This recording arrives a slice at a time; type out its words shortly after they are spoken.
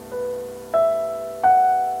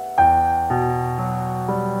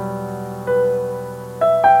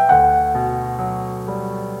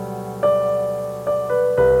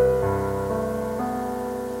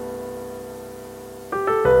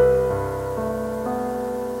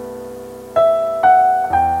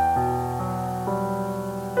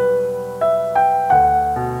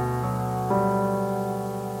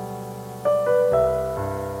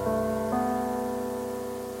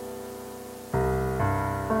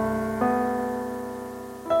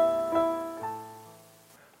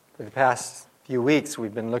the past few weeks,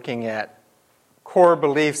 we've been looking at core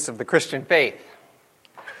beliefs of the Christian faith.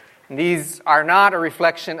 And these are not a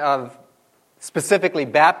reflection of specifically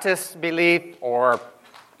Baptist belief or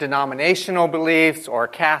denominational beliefs or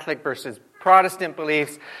Catholic versus Protestant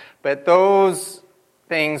beliefs, but those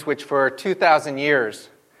things which for 2,000 years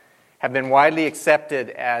have been widely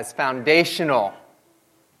accepted as foundational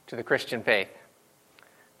to the Christian faith.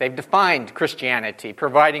 They've defined Christianity,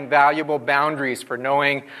 providing valuable boundaries for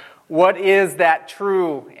knowing what is that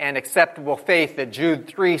true and acceptable faith that Jude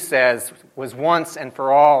 3 says was once and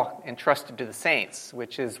for all entrusted to the saints,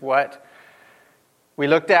 which is what we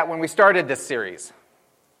looked at when we started this series.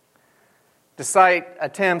 Despite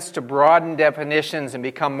attempts to broaden definitions and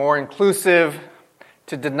become more inclusive,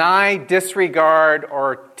 to deny, disregard,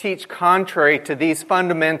 or teach contrary to these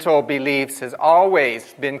fundamental beliefs has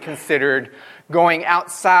always been considered going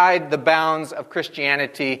outside the bounds of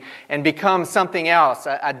Christianity and become something else,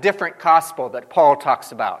 a different gospel that Paul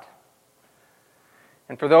talks about.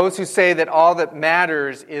 And for those who say that all that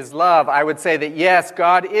matters is love, I would say that yes,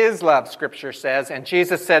 God is love, Scripture says, and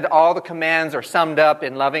Jesus said all the commands are summed up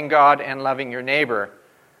in loving God and loving your neighbor.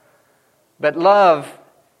 But love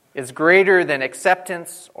is greater than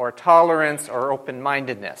acceptance or tolerance or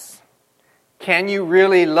open-mindedness. Can you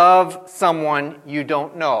really love someone you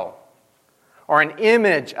don't know? Or an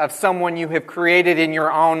image of someone you have created in your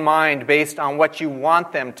own mind based on what you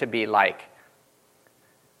want them to be like?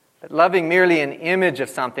 But loving merely an image of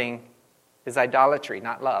something is idolatry,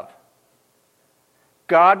 not love.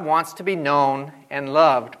 God wants to be known and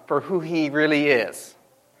loved for who He really is,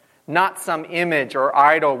 not some image or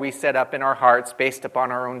idol we set up in our hearts based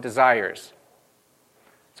upon our own desires.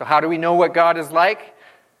 So how do we know what God is like?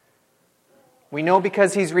 We know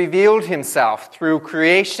because He's revealed Himself through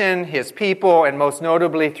creation, His people, and most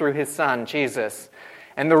notably through His Son, Jesus.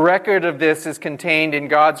 And the record of this is contained in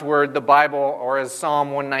God's Word, the Bible, or as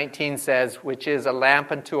Psalm 119 says, which is a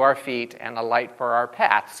lamp unto our feet and a light for our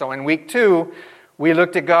path. So in week 2, we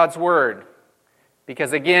looked at God's Word.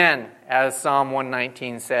 Because again, as Psalm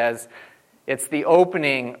 119 says, it's the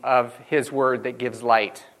opening of His Word that gives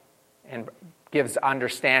light and gives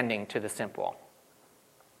understanding to the simple.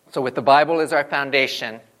 So with the Bible as our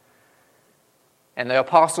foundation, and the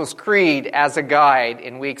Apostles' Creed as a guide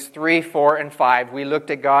in weeks 3, 4, and 5, we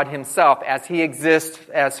looked at God Himself as He exists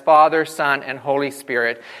as Father, Son, and Holy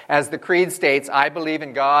Spirit. As the Creed states, I believe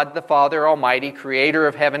in God the Father Almighty, creator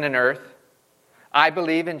of heaven and earth. I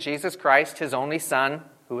believe in Jesus Christ, His only Son,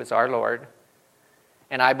 who is our Lord.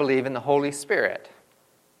 And I believe in the Holy Spirit.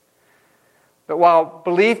 But while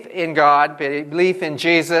belief in God, belief in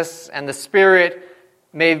Jesus and the Spirit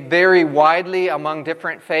may vary widely among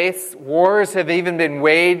different faiths, wars have even been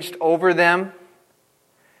waged over them,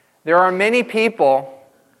 there are many people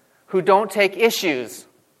who don't take issue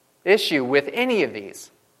with any of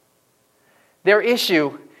these. Their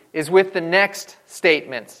issue is with the next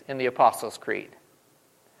statements in the Apostles' Creed.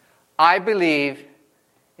 I believe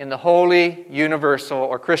in the holy, universal,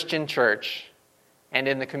 or Christian church and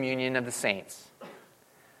in the communion of the saints.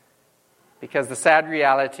 Because the sad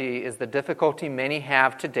reality is the difficulty many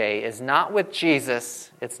have today is not with Jesus,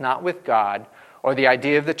 it's not with God, or the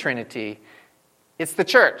idea of the Trinity. It's the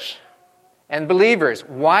church and believers.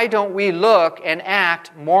 Why don't we look and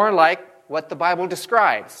act more like what the Bible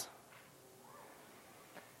describes?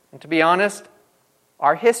 And to be honest,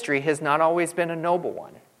 our history has not always been a noble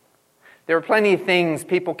one. There are plenty of things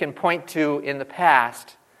people can point to in the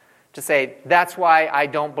past to say, that's why I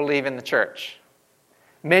don't believe in the church.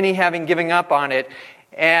 Many having given up on it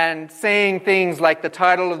and saying things like the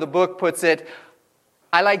title of the book puts it,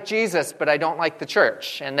 I like Jesus, but I don't like the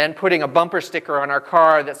church. And then putting a bumper sticker on our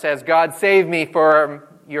car that says, God save me for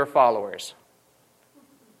your followers.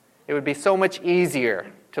 It would be so much easier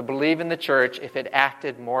to believe in the church if it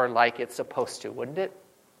acted more like it's supposed to, wouldn't it?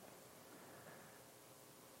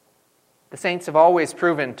 The saints have always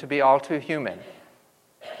proven to be all too human.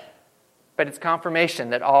 But it's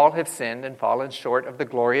confirmation that all have sinned and fallen short of the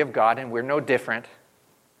glory of God, and we're no different.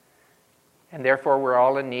 And therefore, we're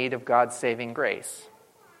all in need of God's saving grace.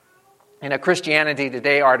 In a Christianity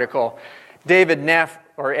Today article, David Neff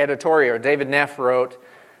wrote,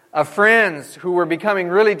 of friends who were becoming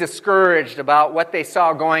really discouraged about what they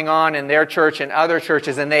saw going on in their church and other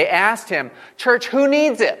churches, and they asked him, church, who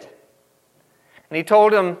needs it? And he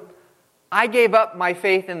told them, I gave up my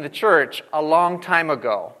faith in the church a long time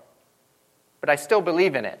ago, but I still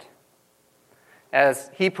believe in it.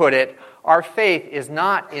 As he put it, our faith is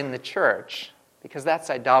not in the church, because that's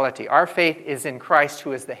idolatry. Our faith is in Christ,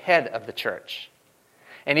 who is the head of the church.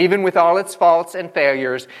 And even with all its faults and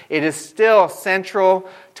failures, it is still central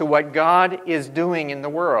to what God is doing in the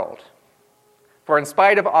world. For in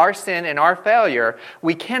spite of our sin and our failure,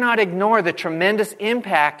 we cannot ignore the tremendous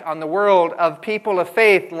impact on the world of people of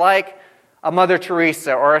faith like a Mother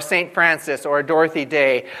Teresa or a St. Francis or a Dorothy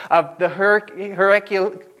Day, of the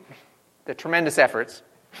tremendous efforts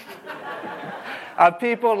of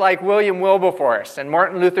people like William Wilberforce and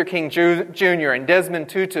Martin Luther King Jr. and Desmond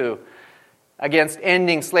Tutu against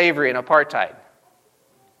ending slavery and apartheid.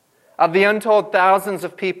 Of the untold thousands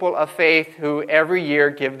of people of faith who every year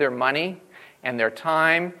give their money and their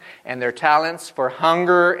time and their talents for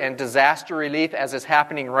hunger and disaster relief, as is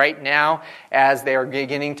happening right now as they are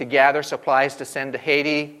beginning to gather supplies to send to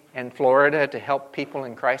Haiti and Florida to help people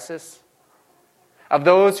in crisis. Of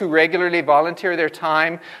those who regularly volunteer their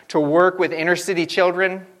time to work with inner city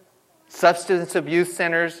children, substance abuse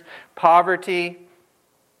centers, poverty,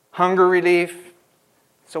 hunger relief,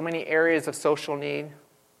 so many areas of social need.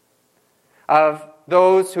 Of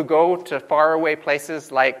those who go to faraway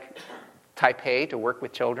places like Taipei to work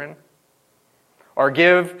with children, or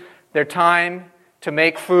give their time to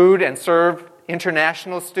make food and serve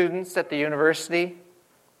international students at the university,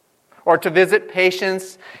 or to visit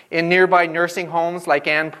patients in nearby nursing homes like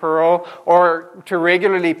Ann Pearl, or to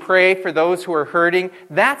regularly pray for those who are hurting.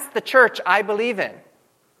 That's the church I believe in.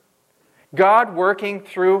 God working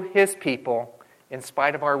through His people in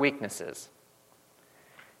spite of our weaknesses.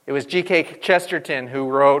 It was G.K. Chesterton who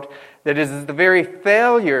wrote that it is the very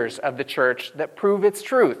failures of the church that prove its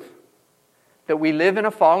truth, that we live in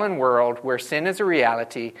a fallen world where sin is a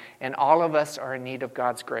reality and all of us are in need of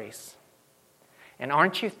God's grace. And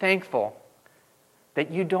aren't you thankful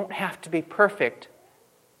that you don't have to be perfect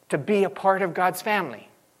to be a part of God's family?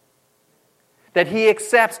 That He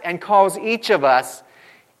accepts and calls each of us,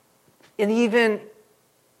 and even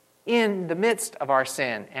in the midst of our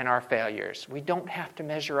sin and our failures, we don't have to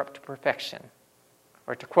measure up to perfection.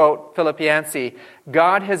 Or to quote Philip Yancey,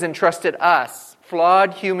 God has entrusted us,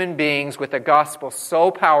 flawed human beings, with a gospel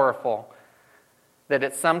so powerful that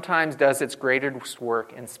it sometimes does its greatest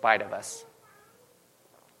work in spite of us.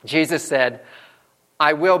 Jesus said,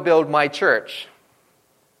 I will build my church.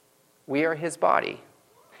 We are His body.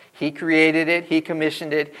 He created it. He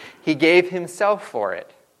commissioned it. He gave Himself for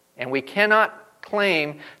it. And we cannot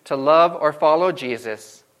claim to love or follow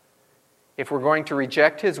Jesus if we're going to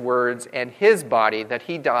reject His words and His body that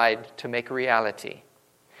He died to make a reality.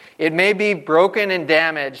 It may be broken and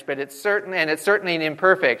damaged, but it's certainly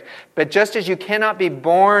imperfect. But just as you cannot be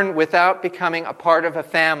born without becoming a part of a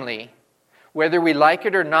family, whether we like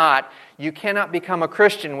it or not, you cannot become a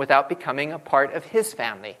Christian without becoming a part of His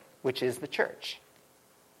family, which is the church.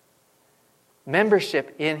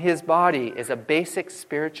 Membership in His body is a basic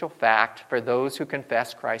spiritual fact for those who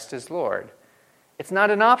confess Christ as Lord. It's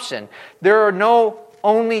not an option. There are no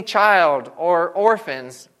only child or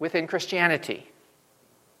orphans within Christianity.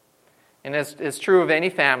 And as is true of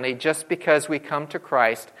any family, just because we come to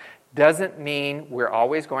Christ doesn't mean we're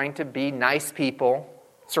always going to be nice people,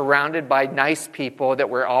 surrounded by nice people,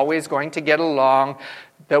 that we're always going to get along,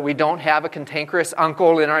 that we don't have a cantankerous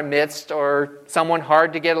uncle in our midst or someone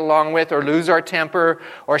hard to get along with or lose our temper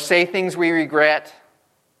or say things we regret.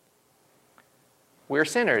 We're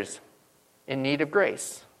sinners in need of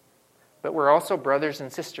grace, but we're also brothers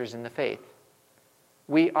and sisters in the faith.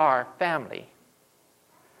 We are family.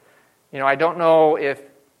 You know, I don't know if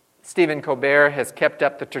Stephen Colbert has kept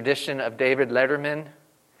up the tradition of David Letterman,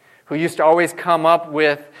 who used to always come up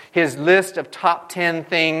with his list of top 10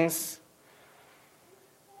 things.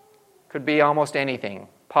 Could be almost anything.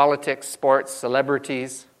 Politics, sports,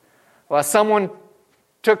 celebrities. Well, someone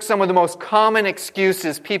took some of the most common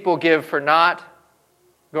excuses people give for not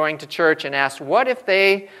going to church and asked, what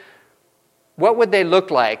would they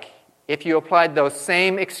look like if you applied those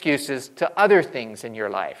same excuses to other things in your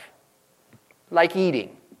life? Like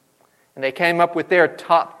eating. And they came up with their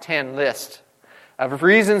top 10 list of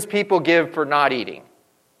reasons people give for not eating.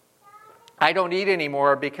 I don't eat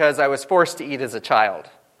anymore because I was forced to eat as a child.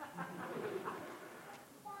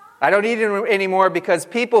 I don't eat anymore because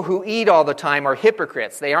people who eat all the time are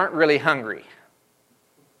hypocrites. They aren't really hungry.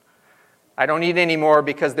 I don't eat anymore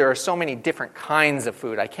because there are so many different kinds of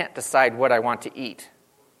food. I can't decide what I want to eat.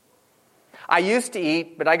 I used to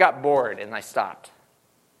eat, but I got bored and I stopped.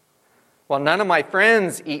 Well, none of my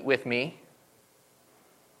friends eat with me.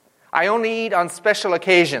 I only eat on special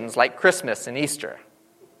occasions like Christmas and Easter.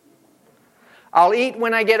 I'll eat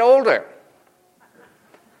when I get older.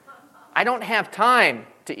 I don't have time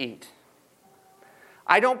to eat.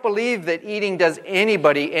 I don't believe that eating does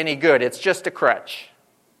anybody any good. It's just a crutch.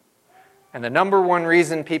 And the number one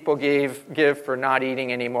reason people give for not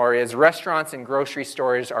eating anymore is restaurants and grocery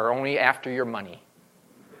stores are only after your money.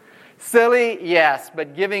 Silly, yes,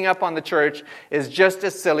 but giving up on the church is just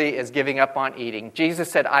as silly as giving up on eating. Jesus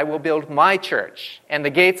said, I will build my church, and the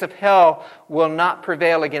gates of hell will not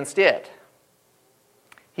prevail against it.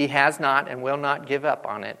 He has not and will not give up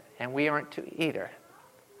on it, and we aren't to either.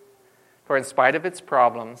 For in spite of its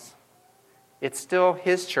problems, it's still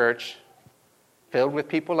His church, filled with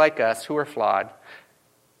people like us who are flawed.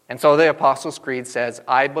 And so the Apostles' Creed says,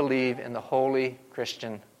 I believe in the holy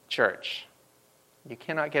Christian church. You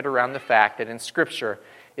cannot get around the fact that in Scripture,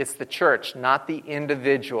 it's the church, not the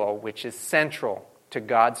individual, which is central to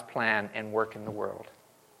God's plan and work in the world.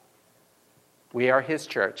 We are His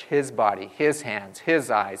church, His body, His hands,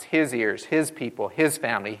 His eyes, His ears, His people, His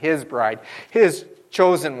family, His bride, His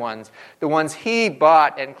chosen ones, the ones He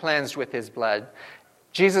bought and cleansed with His blood.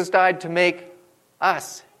 Jesus died to make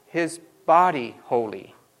us, His body,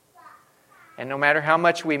 holy. And no matter how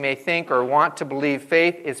much we may think or want to believe,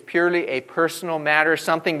 faith is purely a personal matter,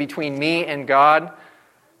 something between me and God.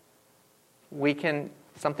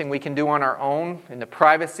 Something we can do on our own, in the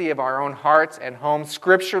privacy of our own hearts and homes.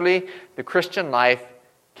 Scripturally, the Christian life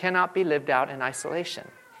cannot be lived out in isolation.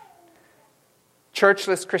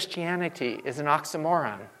 Churchless Christianity is an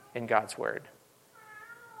oxymoron in God's Word.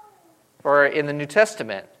 For in the New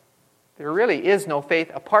Testament, there really is no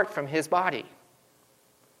faith apart from His body.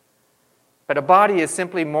 But a body is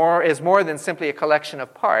more than simply a collection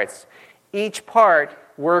of parts. Each part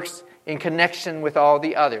works in connection with all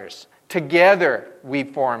the others. Together we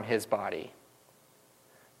form His body.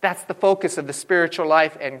 That's the focus of the spiritual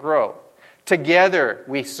life and growth. Together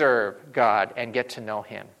we serve God and get to know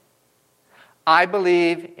Him. I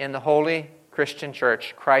believe in the holy Christian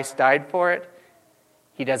church. Christ died for it.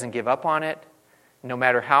 He doesn't give up on it. No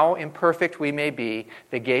matter how imperfect we may be,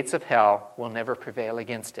 the gates of hell will never prevail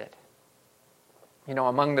against it. You know,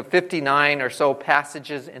 among the 59 or so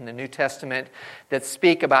passages in the New Testament that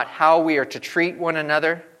speak about how we are to treat one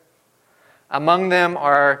another, among them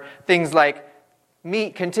are things like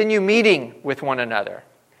continue meeting with one another,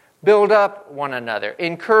 build up one another,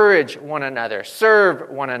 encourage one another, serve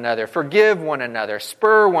one another, forgive one another,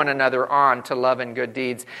 spur one another on to love and good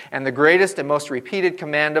deeds. And the greatest and most repeated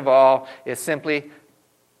command of all is simply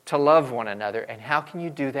to love one another. And how can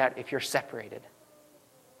you do that if you're separated?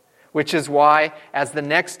 Which is why, as the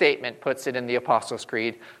next statement puts it in the Apostles'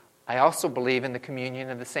 Creed, I also believe in the communion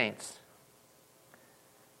of the saints.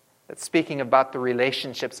 That's speaking about the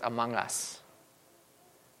relationships among us.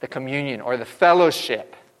 The communion or the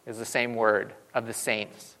fellowship is the same word of the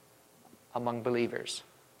saints among believers.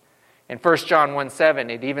 In 1 John 1:7,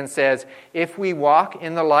 it even says, if we walk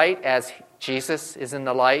in the light as Jesus is in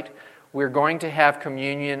the light, we're going to have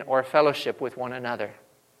communion or fellowship with one another.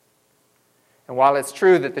 And while it's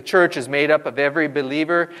true that the church is made up of every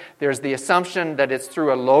believer, there's the assumption that it's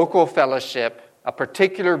through a local fellowship, a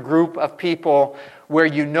particular group of people where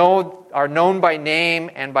are known by name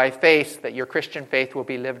and by face that your Christian faith will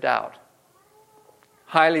be lived out.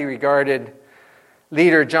 Highly regarded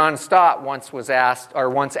leader John Stott once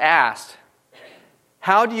asked,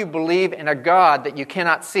 how do you believe in a God that you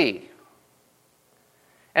cannot see?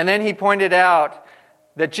 And then he pointed out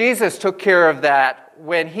that Jesus took care of that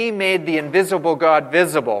when He made the invisible God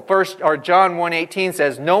visible. John 1:18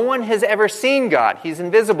 says, no one has ever seen God. He's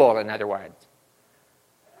invisible, in other words.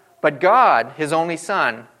 But God, His only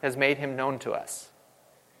Son, has made Him known to us.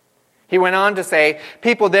 He went on to say,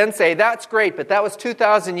 people then say, that's great, but that was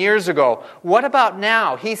 2,000 years ago. What about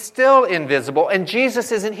now? He's still invisible, and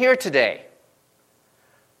Jesus isn't here today.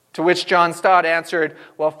 To which John Stott answered,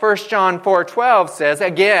 well, 1 John 4:12 says,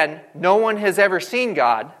 again, no one has ever seen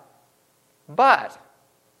God, but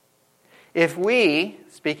if we,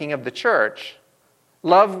 speaking of the church,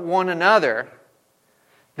 love one another,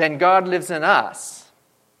 then God lives in us.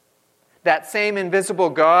 That same invisible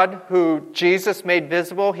God who Jesus made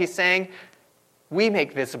visible, He's saying, we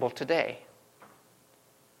make visible today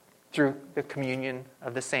through the communion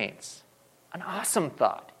of the saints. An awesome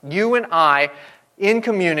thought. You and I, in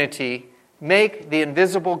community, make the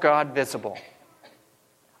invisible God visible.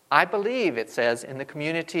 I believe, it says, in the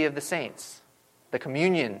community of the saints. The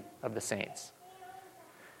communion of the saints.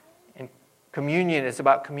 And communion is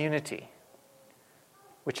about community,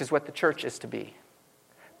 which is what the church is to be.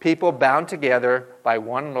 People bound together by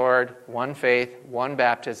one Lord, one faith, one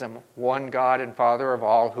baptism, one God and Father of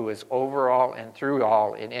all, who is over all and through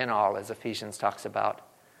all and in all, as Ephesians talks about,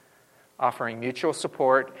 offering mutual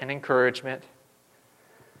support and encouragement,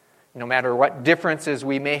 no matter what differences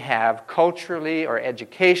we may have culturally or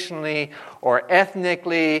educationally or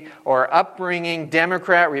ethnically or upbringing,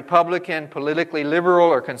 Democrat, Republican, politically liberal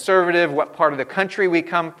or conservative, what part of the country we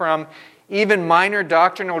come from, even minor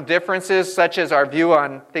doctrinal differences such as our view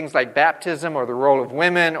on things like baptism or the role of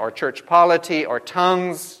women or church polity or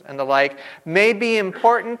tongues and the like, may be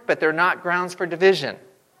important, but they're not grounds for division.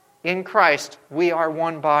 In Christ, we are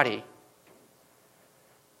one body.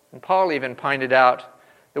 And Paul even pointed out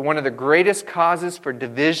that one of the greatest causes for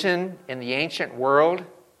division in the ancient world,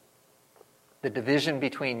 the division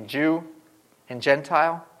between Jew and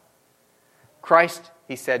Gentile, Christ,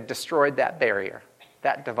 he said, destroyed that barrier,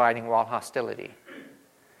 that dividing wall hostility.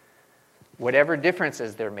 Whatever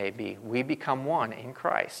differences there may be, we become one in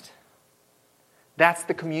Christ. That's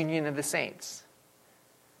the communion of the saints.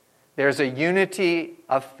 There's a unity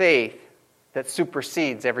of faith that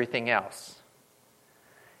supersedes everything else.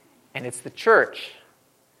 And it's the church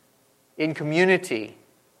in community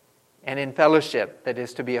and in fellowship that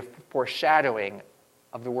is to be a foreshadowing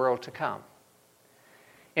of the world to come.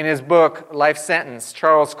 In his book, Life Sentence,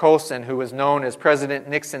 Charles Colson, who was known as President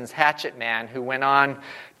Nixon's hatchet man, who went on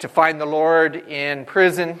to find the Lord in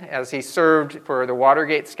prison as he served for the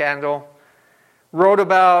Watergate scandal, wrote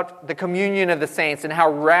about the communion of the saints and how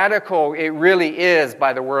radical it really is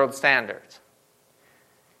by the world standards.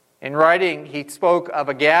 In writing, he spoke of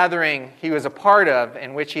a gathering he was a part of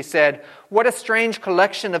in which he said, "What a strange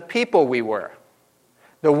collection of people we were.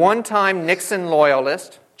 The one-time Nixon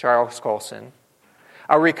loyalist, Charles Colson,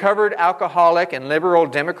 a recovered alcoholic and liberal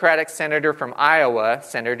Democratic senator from Iowa,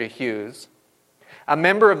 Senator Hughes, a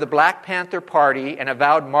member of the Black Panther Party and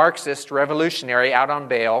avowed Marxist revolutionary out on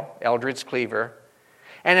bail, Eldridge Cleaver,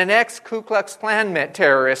 and an ex-Ku Klux Klan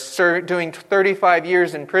terrorist doing 35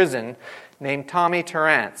 years in prison named Tommy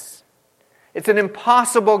Torrance. It's an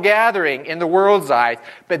impossible gathering in the world's eyes,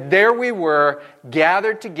 but there we were,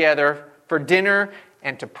 gathered together for dinner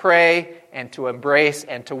and to pray and to embrace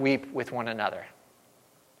and to weep with one another."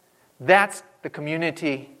 That's the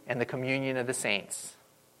community and the communion of the saints,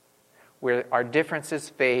 where our differences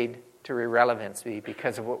fade to irrelevancy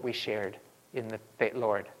because of what we shared in the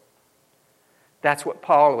Lord. That's what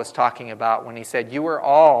Paul was talking about when he said, "You are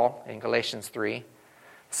all," in Galatians 3,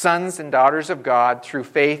 "sons and daughters of God through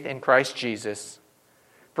faith in Christ Jesus.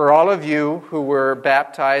 For all of you who were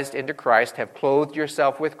baptized into Christ have clothed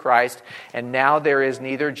yourself with Christ, and now there is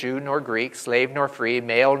neither Jew nor Greek, slave nor free,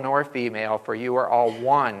 male nor female, for you are all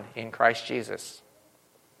one in Christ Jesus."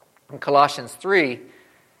 In Colossians 3,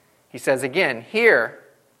 he says again, "Here,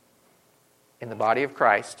 in the body of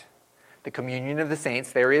Christ, the communion of the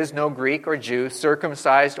saints, there is no Greek or Jew,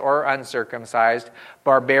 circumcised or uncircumcised,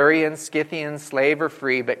 barbarian, Scythian, slave or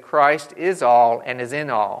free, but Christ is all and is in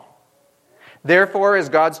all. Therefore, as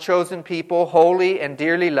God's chosen people, holy and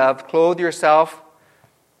dearly loved, clothe yourself,"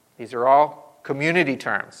 these are all community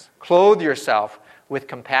terms, "clothe yourself with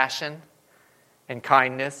compassion and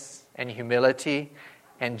kindness and humility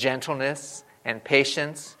and gentleness and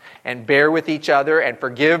patience, and bear with each other and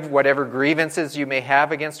forgive whatever grievances you may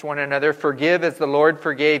have against one another. Forgive as the Lord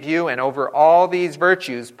forgave you, and over all these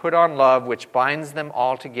virtues put on love, which binds them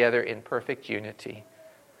all together in perfect unity."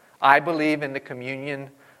 I believe in the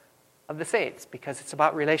communion of the saints because it's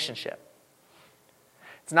about relationship.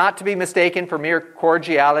 It's not to be mistaken for mere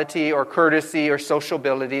cordiality or courtesy or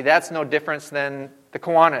sociability. That's no different than the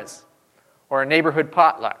Kiwanis or a neighborhood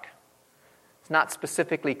potluck. It's not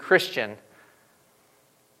specifically Christian.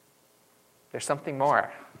 There's something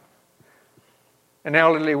more. An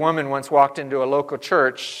elderly woman once walked into a local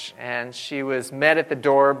church, and she was met at the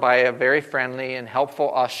door by a very friendly and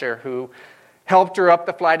helpful usher who helped her up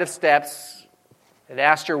the flight of steps and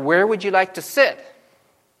asked her, "Where would you like to sit?"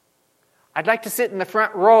 "I'd like to sit in the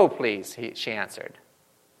front row, please," she answered.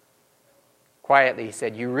 Quietly, he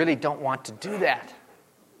said, "You really don't want to do that.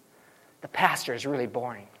 The pastor is really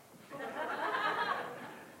boring."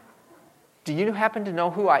 "Do you happen to know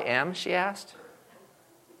who I am?" she asked.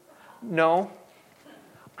 "No,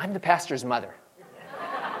 I'm the pastor's mother."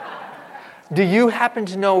 "Do you happen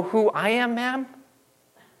to know who I am, ma'am?"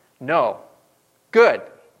 "No." "Good."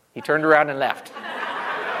 He turned around and left.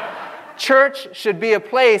 Church should be a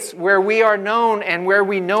place where we are known and where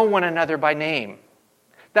we know one another by name.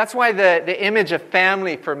 That's why the image of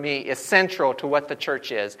family for me is central to what the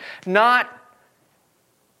church is. Not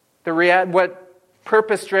what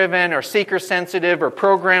purpose-driven or seeker-sensitive or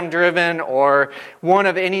program-driven or one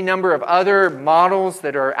of any number of other models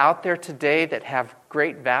that are out there today that have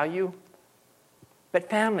great value. But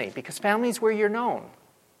family, because family is where you're known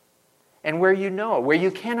and where you know, where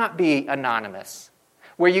you cannot be anonymous.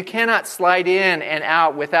 where you cannot slide in and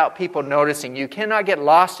out without people noticing. You cannot get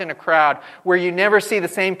lost in a crowd, where you never see the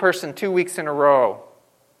same person 2 weeks in a row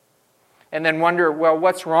and then wonder, well,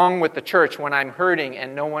 what's wrong with the church when I'm hurting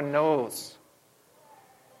and no one knows?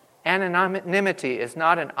 Anonymity is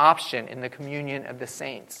not an option in the communion of the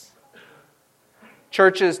saints.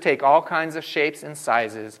 Churches take all kinds of shapes and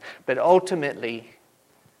sizes, but ultimately,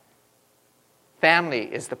 family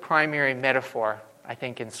is the primary metaphor, I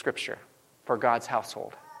think, in Scripture for God's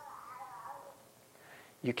household.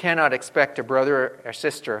 You cannot expect a brother or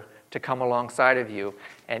sister to come alongside of you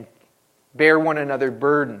and bear one another's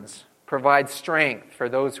burdens, provide strength for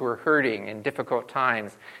those who are hurting in difficult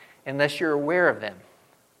times, unless you're aware of them,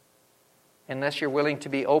 unless you're willing to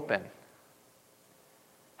be open.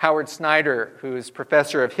 Howard Snyder, who is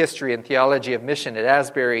professor of history and theology of mission at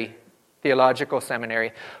Asbury Theological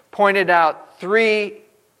Seminary, pointed out 3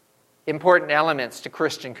 important elements to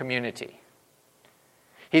Christian community.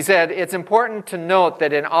 He said, it's important to note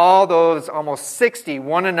that in all those almost 60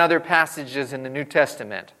 one another passages in the New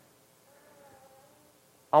Testament,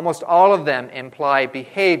 almost all of them imply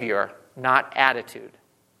behavior, not attitude.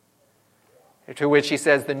 To which he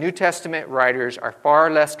says the New Testament writers are far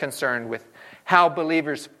less concerned with how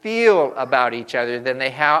believers feel about each other than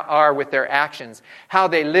they are with their actions, how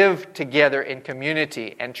they live together in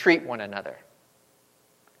community and treat one another.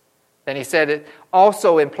 Then he said it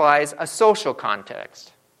also implies a social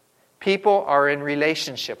context. People are in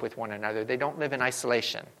relationship with one another. They don't live in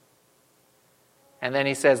isolation. And then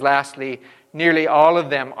he says, lastly, nearly all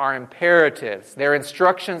of them are imperatives. They're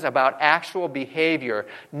instructions about actual behavior,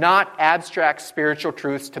 not abstract spiritual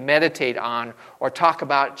truths to meditate on or talk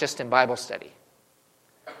about just in Bible study.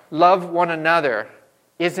 Love one another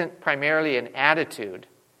isn't primarily an attitude.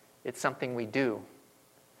 It's something we do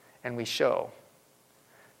and we show.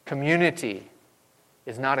 Community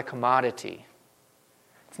is not a commodity.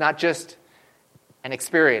 It's not just an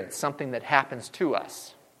experience, something that happens to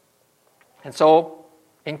us. And so,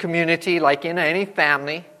 in community, like in any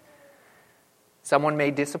family, someone may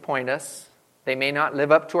disappoint us. They may not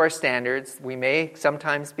live up to our standards. We may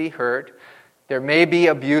sometimes be hurt. There may be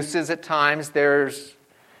abuses at times. There's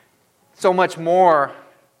so much more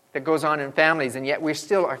that goes on in families, and yet we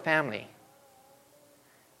still are family.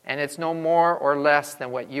 And it's no more or less than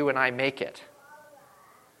what you and I make it.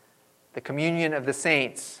 The communion of the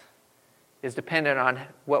saints is dependent on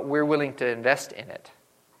what we're willing to invest in it.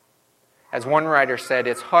 As one writer said,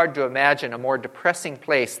 it's hard to imagine a more depressing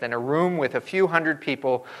place than a room with a few hundred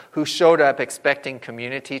people who showed up expecting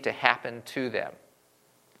community to happen to them.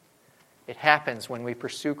 It happens when we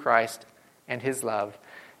pursue Christ and His love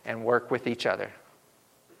and work with each other.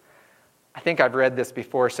 I think I've read this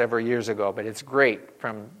before several years ago, but it's great,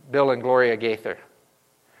 from Bill and Gloria Gaither. It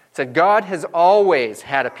said, God has always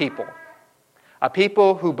had a people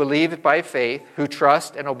who believe by faith, who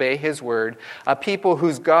trust and obey His word, a people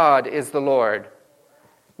whose God is the Lord.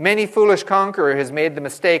 Many foolish conqueror has made the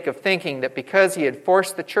mistake of thinking that because he had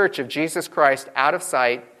forced the church of Jesus Christ out of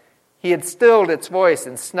sight, he had stilled its voice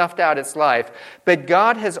and snuffed out its life. But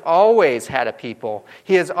God has always had a people.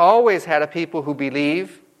 He has always had a people who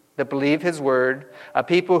believe His word, a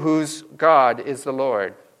people whose God is the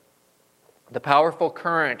Lord. The powerful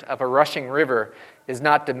current of a rushing river is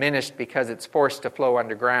not diminished because it's forced to flow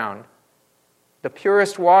underground. The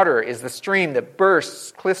purest water is the stream that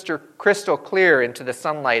bursts crystal clear into the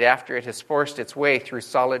sunlight after it has forced its way through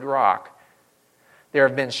solid rock. There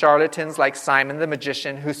have been charlatans like Simon the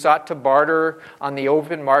magician who sought to barter on the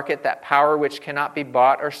open market that power which cannot be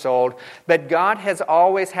bought or sold. But God has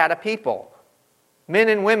always had a people, men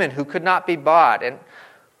and women who could not be bought and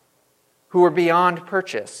who were beyond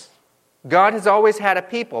purchase. God has always had a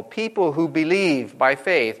people who believe by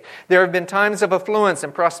faith. There have been times of affluence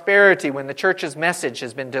and prosperity when the church's message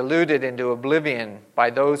has been diluted into oblivion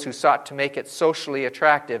by those who sought to make it socially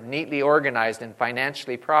attractive, neatly organized, and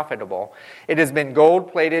financially profitable. It has been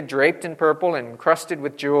gold-plated, draped in purple, and encrusted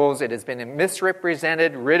with jewels. It has been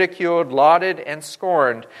misrepresented, ridiculed, lauded, and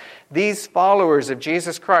scorned. These followers of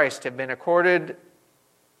Jesus Christ have been according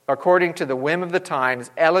to the whim of the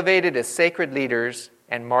times, elevated as sacred leaders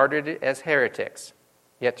and martyred as heretics.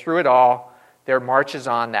 Yet through it all, there marches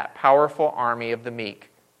on that powerful army of the meek,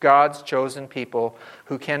 God's chosen people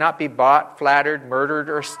who cannot be bought, flattered, murdered,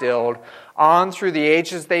 or stilled. On through the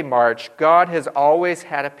ages they march. God has always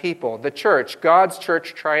had a people, the church, God's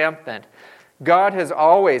church triumphant. God has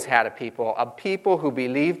always had a people who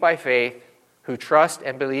believe by faith, who trust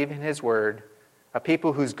and believe in His word, a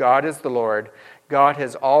people whose God is the Lord. God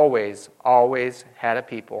has always had a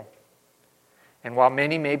people. And while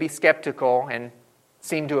many may be skeptical and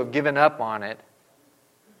seem to have given up on it,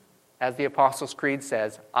 as the Apostles' Creed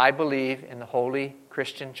says, I believe in the holy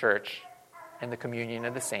Christian church and the communion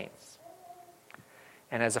of the saints.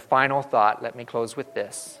 And as a final thought, let me close with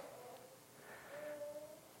this.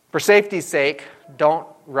 For safety's sake, don't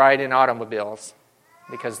ride in automobiles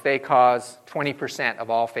because they cause 20% of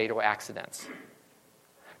all fatal accidents.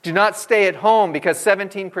 Do not stay at home because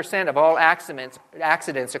 17% of all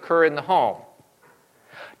accidents occur in the home.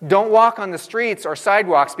 Don't walk on the streets or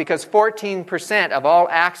sidewalks because 14% of all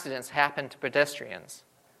accidents happen to pedestrians.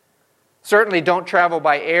 Certainly don't travel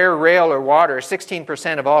by air, rail, or water.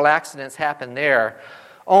 16% of all accidents happen there.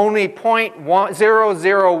 Only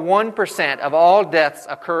 0.001% of all deaths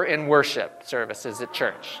occur in worship services at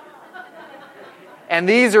church. And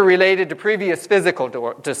these are related to previous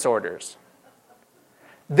physical disorders.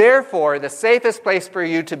 Therefore, the safest place for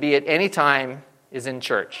you to be at any time is in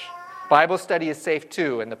church. Bible study is safe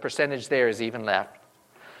too, and the percentage there is even left.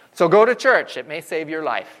 So go to church. It may save your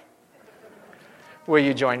life. Will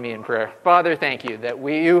you join me in prayer? Father, thank you that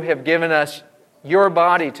you have given us your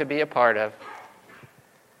body to be a part of,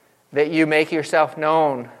 that you make yourself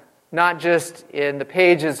known, not just in the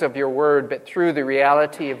pages of your word, but through the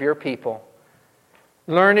reality of your people,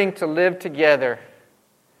 learning to live together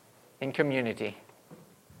in community.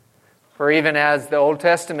 For even as the Old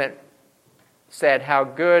Testament said, how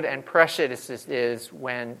good and precious it is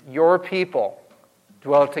when your people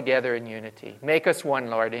dwell together in unity. Make us one,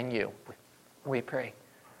 Lord, in you, we pray.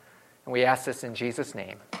 And we ask this in Jesus'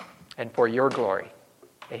 name and for your glory.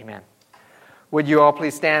 Amen. Would you all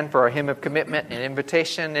please stand for our hymn of commitment and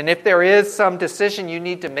invitation? And if there is some decision you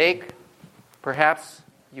need to make, perhaps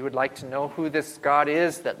you would like to know who this God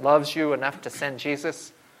is that loves you enough to send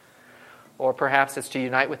Jesus, or perhaps it's to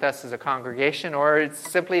unite with us as a congregation, or it's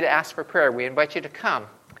simply to ask for prayer. We invite you to come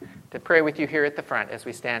to pray with you here at the front as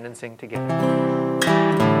we stand and sing together.